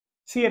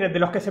Si eres de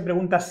los que se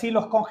pregunta si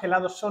los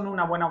congelados son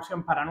una buena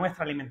opción para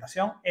nuestra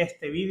alimentación,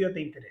 este vídeo te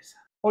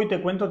interesa. Hoy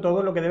te cuento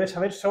todo lo que debes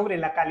saber sobre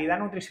la calidad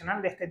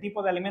nutricional de este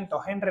tipo de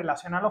alimentos en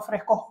relación a los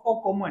frescos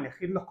o cómo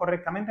elegirlos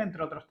correctamente,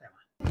 entre otros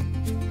temas.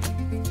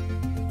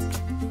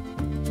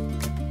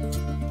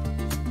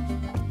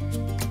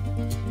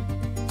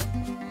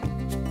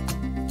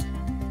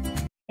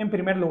 En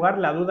primer lugar,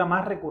 la duda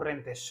más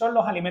recurrente: ¿son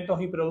los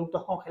alimentos y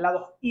productos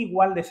congelados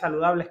igual de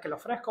saludables que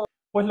los frescos?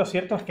 Pues lo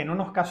cierto es que en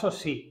unos casos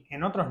sí,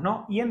 en otros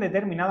no, y en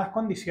determinadas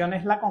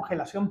condiciones la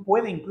congelación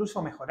puede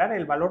incluso mejorar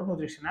el valor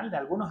nutricional de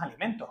algunos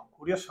alimentos.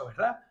 Curioso,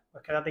 ¿verdad?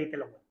 Pues quédate y te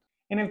lo cuento.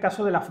 En el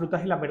caso de las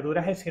frutas y las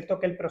verduras es cierto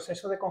que el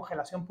proceso de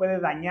congelación puede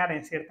dañar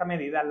en cierta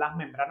medida las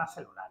membranas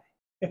celulares.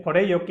 Es por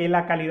ello que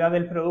la calidad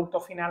del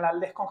producto final al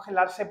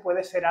descongelarse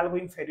puede ser algo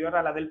inferior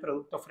a la del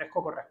producto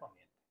fresco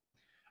correspondiente.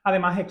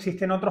 Además,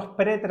 existen otros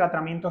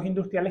pretratamientos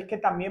industriales que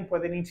también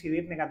pueden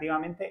incidir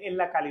negativamente en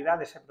la calidad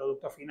de ese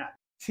producto final.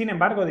 Sin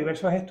embargo,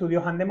 diversos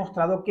estudios han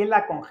demostrado que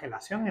la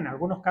congelación en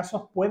algunos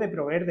casos puede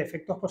proveer de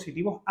efectos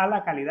positivos a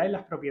la calidad y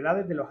las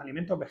propiedades de los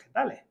alimentos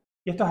vegetales.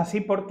 Y esto es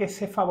así porque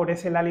se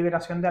favorece la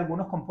liberación de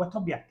algunos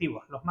compuestos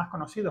bioactivos, los más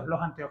conocidos,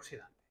 los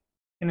antioxidantes.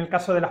 En el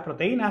caso de las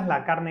proteínas,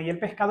 la carne y el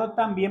pescado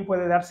también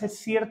puede darse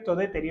cierto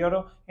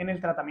deterioro en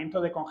el tratamiento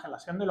de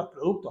congelación de los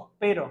productos,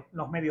 pero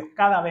los medios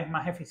cada vez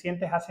más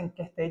eficientes hacen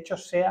que este hecho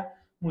sea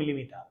muy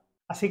limitado.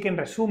 Así que en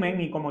resumen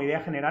y como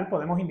idea general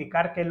podemos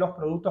indicar que los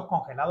productos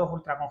congelados,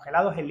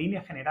 ultracongelados, en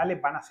líneas generales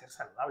van a ser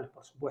saludables,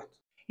 por supuesto.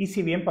 Y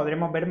si bien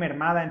podremos ver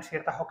mermada en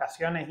ciertas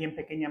ocasiones y en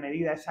pequeña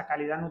medida esa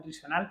calidad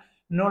nutricional,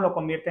 no lo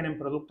convierten en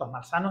productos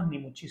malsanos ni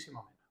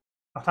muchísimo menos.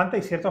 No obstante,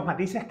 hay ciertos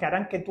matices que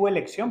harán que tu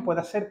elección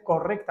pueda ser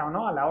correcta o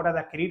no a la hora de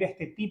adquirir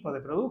este tipo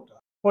de productos.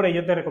 Por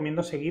ello te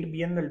recomiendo seguir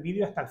viendo el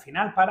vídeo hasta el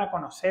final para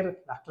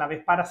conocer las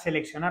claves para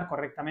seleccionar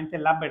correctamente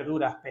las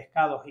verduras,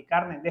 pescados y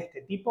carnes de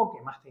este tipo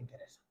que más te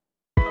interesan.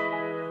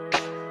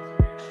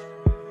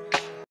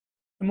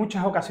 En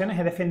muchas ocasiones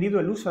he defendido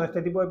el uso de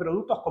este tipo de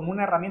productos como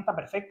una herramienta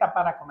perfecta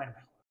para comer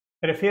mejor.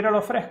 ¿Prefiero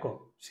lo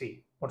fresco?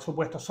 Sí, por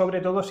supuesto, sobre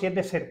todo si es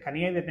de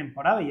cercanía y de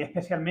temporada y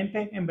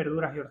especialmente en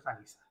verduras y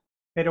hortalizas.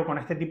 Pero con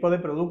este tipo de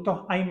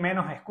productos hay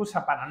menos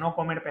excusa para no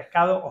comer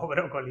pescado o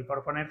brócoli,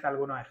 por ponerte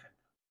algunos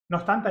ejemplos. No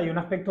obstante, hay un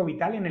aspecto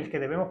vital en el que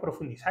debemos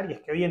profundizar y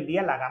es que hoy en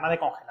día la gama de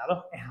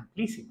congelados es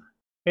amplísima.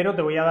 Pero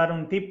te voy a dar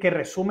un tip que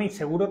resume y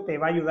seguro te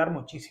va a ayudar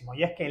muchísimo,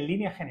 y es que en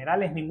líneas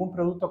generales ningún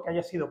producto que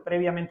haya sido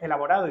previamente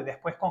elaborado y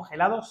después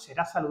congelado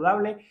será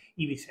saludable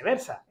y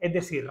viceversa. Es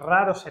decir,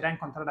 raro será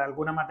encontrar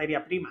alguna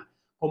materia prima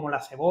como la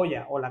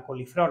cebolla o la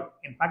coliflor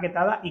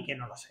empaquetada y que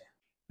no lo sea.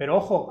 Pero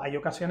ojo, hay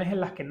ocasiones en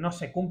las que no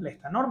se cumple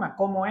esta norma,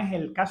 como es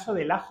el caso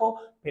del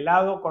ajo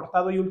pelado,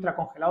 cortado y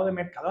ultracongelado de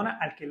Mercadona,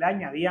 al que le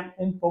añadían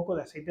un poco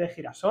de aceite de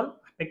girasol,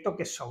 aspecto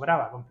que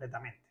sobraba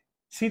completamente.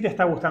 Si te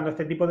está gustando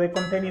este tipo de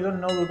contenido,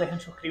 no dudes en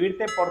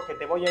suscribirte porque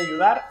te voy a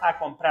ayudar a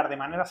comprar de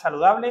manera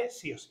saludable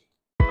sí o sí.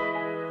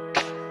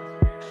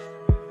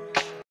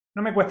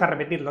 No me cuesta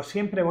repetirlo,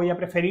 siempre voy a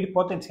preferir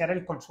potenciar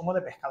el consumo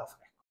de pescado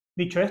fresco.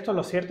 Dicho esto,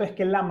 lo cierto es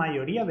que la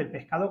mayoría del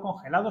pescado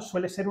congelado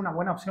suele ser una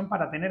buena opción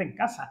para tener en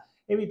casa,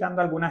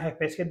 evitando algunas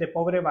especies de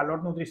pobre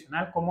valor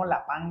nutricional como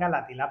la panga,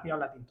 la tilapia o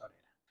la tintorera.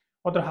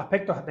 Otros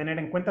aspectos a tener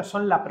en cuenta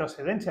son la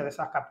procedencia de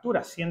esas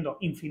capturas, siendo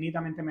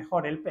infinitamente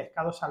mejor el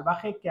pescado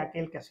salvaje que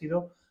aquel que ha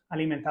sido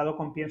alimentado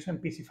con pienso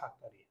en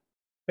piscifactoría.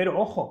 Pero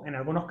ojo, en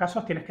algunos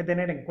casos tienes que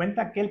tener en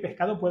cuenta que el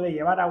pescado puede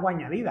llevar agua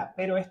añadida,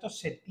 pero esto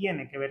se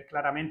tiene que ver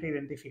claramente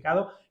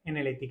identificado en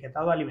el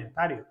etiquetado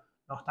alimentario.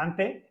 No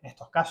obstante, en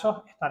estos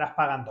casos estarás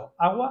pagando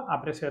agua a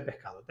precio de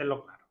pescado,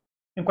 tenlo claro.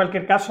 En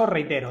cualquier caso,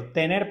 reitero,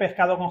 tener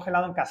pescado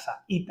congelado en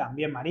casa y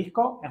también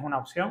marisco es una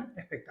opción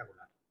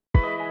espectacular.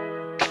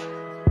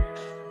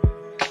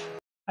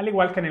 Al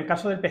igual que en el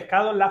caso del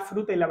pescado, la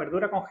fruta y la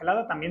verdura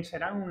congelada también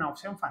serán una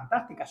opción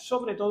fantástica,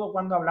 sobre todo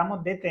cuando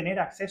hablamos de tener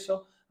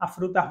acceso a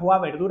frutas o a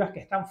verduras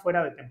que están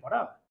fuera de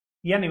temporada.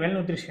 Y a nivel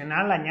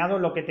nutricional añado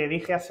lo que te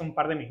dije hace un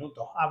par de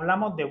minutos.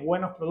 Hablamos de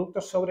buenos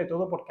productos, sobre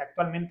todo porque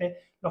actualmente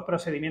los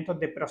procedimientos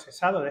de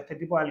procesado de este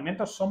tipo de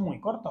alimentos son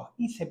muy cortos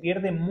y se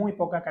pierde muy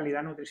poca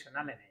calidad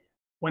nutricional en ellos.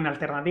 Buena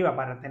alternativa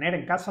para tener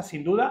en casa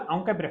sin duda,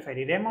 aunque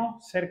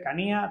preferiremos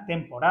cercanía,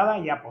 temporada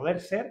y a poder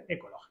ser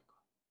ecológico.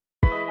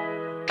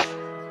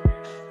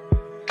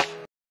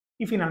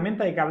 Y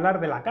finalmente hay que hablar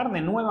de la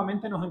carne.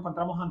 Nuevamente nos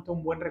encontramos ante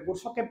un buen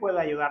recurso que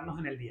puede ayudarnos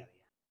en el día a día.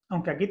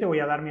 Aunque aquí te voy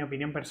a dar mi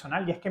opinión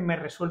personal y es que me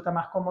resulta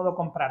más cómodo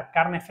comprar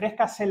carne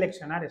fresca,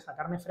 seleccionar esa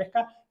carne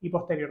fresca y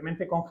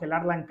posteriormente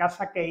congelarla en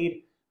casa que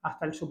ir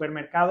hasta el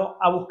supermercado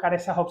a buscar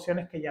esas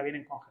opciones que ya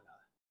vienen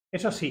congeladas.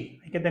 Eso sí,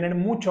 hay que tener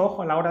mucho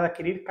ojo a la hora de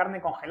adquirir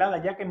carne congelada,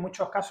 ya que en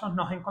muchos casos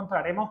nos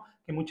encontraremos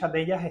que muchas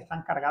de ellas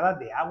están cargadas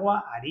de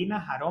agua,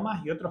 harinas,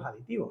 aromas y otros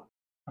aditivos.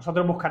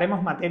 Nosotros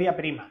buscaremos materia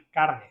prima,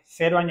 carne,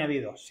 cero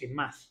añadidos, sin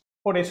más.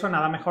 Por eso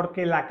nada mejor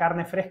que la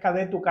carne fresca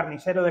de tu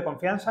carnicero de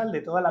confianza, el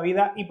de toda la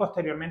vida, y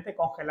posteriormente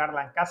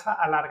congelarla en casa,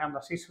 alargando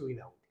así su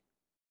vida útil.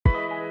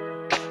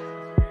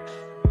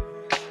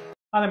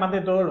 Además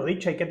de todo lo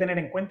dicho, hay que tener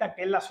en cuenta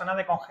que en la zona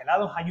de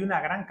congelados hay una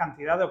gran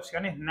cantidad de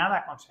opciones nada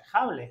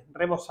aconsejables,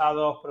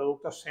 rebozados,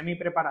 productos semi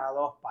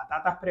preparados,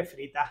 patatas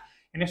prefritas.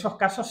 En esos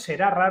casos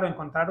será raro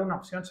encontrar una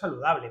opción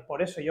saludable,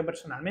 por eso yo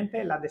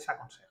personalmente las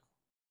desaconsejo.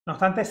 No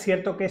obstante, es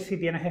cierto que si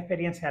tienes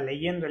experiencia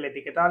leyendo el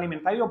etiquetado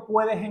alimentario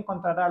puedes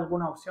encontrar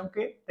alguna opción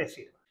que te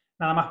sirva.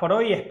 Nada más por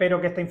hoy,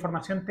 espero que esta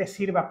información te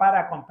sirva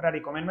para comprar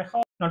y comer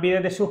mejor. No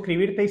olvides de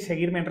suscribirte y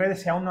seguirme en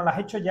redes si aún no lo has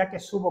hecho, ya que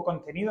subo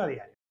contenido a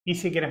diario. Y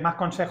si quieres más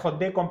consejos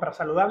de compra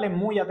saludable,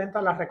 muy atento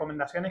a las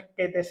recomendaciones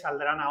que te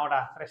saldrán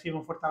ahora. Recibe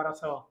un fuerte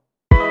abrazo.